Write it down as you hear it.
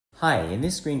Hi, in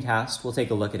this screencast, we'll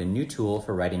take a look at a new tool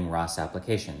for writing ROS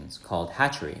applications called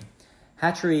Hatchery.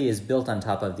 Hatchery is built on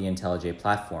top of the IntelliJ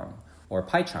platform, or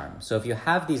PyCharm, so if you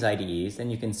have these IDEs, then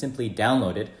you can simply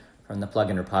download it from the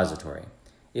plugin repository.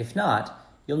 If not,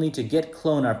 you'll need to git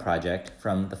clone our project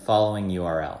from the following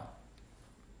URL.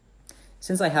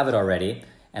 Since I have it already,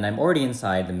 and I'm already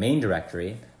inside the main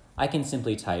directory, I can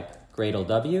simply type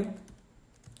gradlew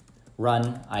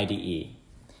run IDE.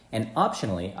 And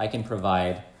optionally, I can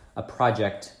provide a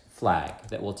project flag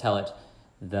that will tell it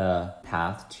the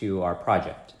path to our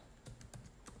project.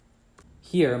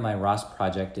 Here, my ROS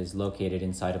project is located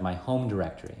inside of my home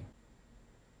directory.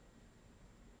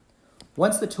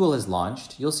 Once the tool is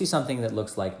launched, you'll see something that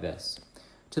looks like this.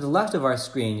 To the left of our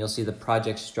screen, you'll see the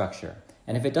project structure.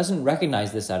 And if it doesn't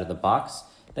recognize this out of the box,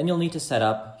 then you'll need to set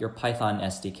up your Python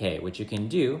SDK, which you can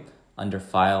do under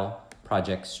File,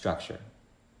 Project Structure.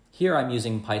 Here I'm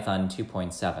using Python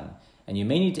 2.7, and you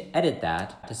may need to edit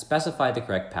that to specify the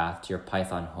correct path to your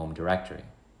Python home directory.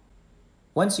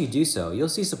 Once you do so, you'll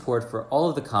see support for all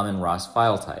of the common ROS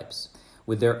file types,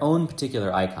 with their own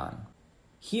particular icon.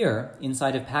 Here,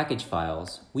 inside of package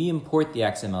files, we import the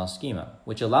XML schema,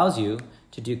 which allows you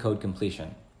to do code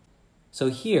completion. So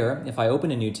here, if I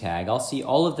open a new tag, I'll see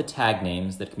all of the tag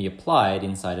names that can be applied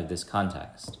inside of this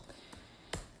context.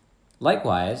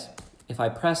 Likewise, if I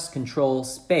press Control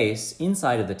Space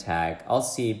inside of the tag, I'll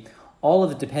see all of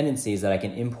the dependencies that I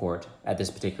can import at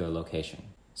this particular location.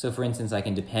 So for instance, I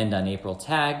can depend on April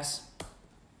tags,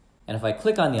 and if I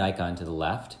click on the icon to the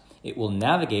left, it will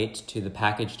navigate to the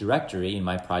package directory in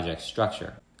my project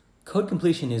structure. Code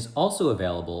completion is also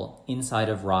available inside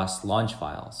of ROS launch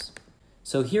files.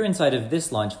 So here inside of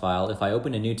this launch file, if I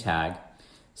open a new tag,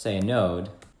 say a node,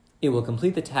 it will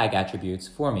complete the tag attributes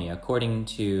for me according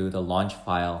to the launch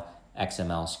file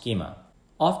XML schema.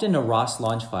 Often a ROS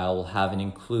launch file will have an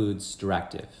includes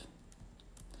directive.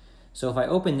 So if I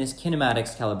open this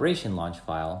kinematics calibration launch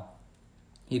file,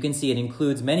 you can see it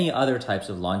includes many other types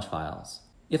of launch files.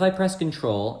 If I press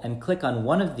Control and click on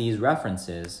one of these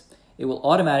references, it will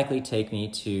automatically take me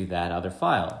to that other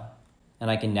file,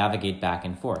 and I can navigate back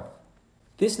and forth.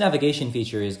 This navigation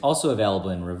feature is also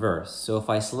available in reverse, so if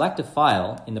I select a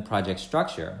file in the project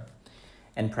structure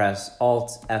and press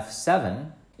Alt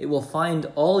F7, it will find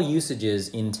all usages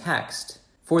in text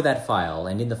for that file,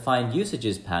 and in the Find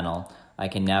Usages panel, I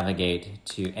can navigate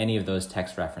to any of those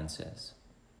text references.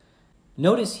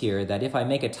 Notice here that if I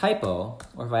make a typo,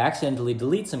 or if I accidentally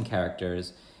delete some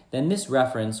characters, then this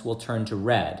reference will turn to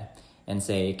red and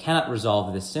say it cannot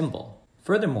resolve this symbol.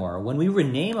 Furthermore, when we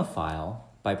rename a file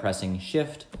by pressing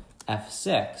Shift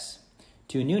F6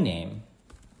 to a new name,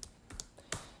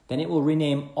 then it will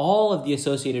rename all of the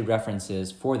associated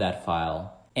references for that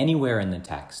file anywhere in the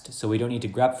text, so we don't need to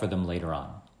grep for them later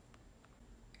on.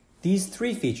 These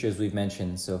three features we've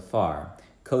mentioned so far,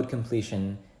 code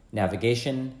completion,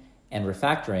 navigation, and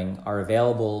refactoring, are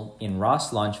available in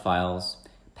ROS launch files,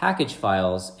 package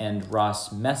files, and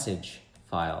ROS message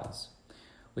files,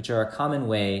 which are a common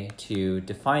way to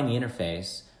define the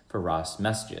interface for ROS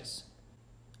messages.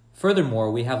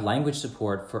 Furthermore, we have language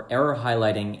support for error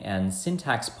highlighting and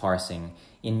syntax parsing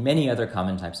in many other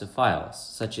common types of files,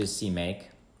 such as CMake,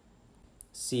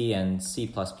 C and C++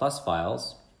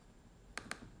 files,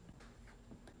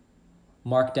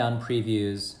 Markdown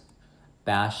previews,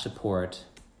 Bash support,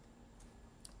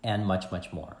 and much,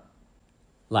 much more.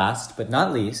 Last but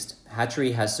not least,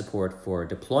 Hatchery has support for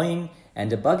deploying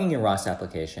and debugging your ROS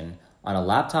application on a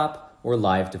laptop or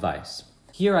live device.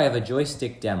 Here I have a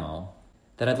joystick demo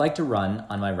that I'd like to run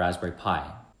on my Raspberry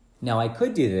Pi. Now I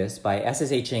could do this by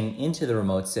SSHing into the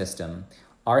remote system,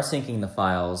 rsyncing the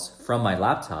files from my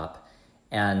laptop,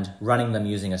 and running them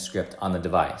using a script on the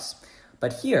device.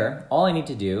 But here, all I need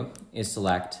to do is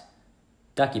select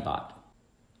Duckybot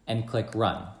and click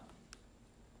Run.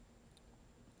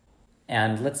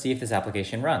 And let's see if this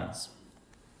application runs.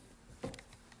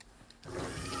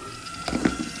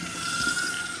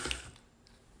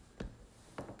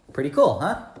 Pretty cool,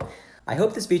 huh? I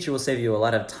hope this feature will save you a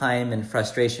lot of time and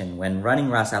frustration when running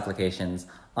ROS applications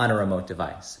on a remote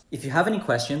device. If you have any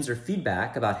questions or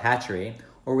feedback about Hatchery,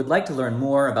 or would like to learn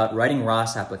more about writing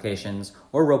ROS applications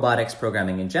or robotics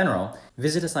programming in general,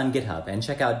 visit us on GitHub and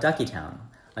check out DuckyTown,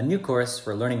 a new course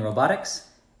for learning robotics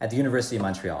at the University of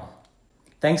Montreal.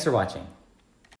 Thanks for watching.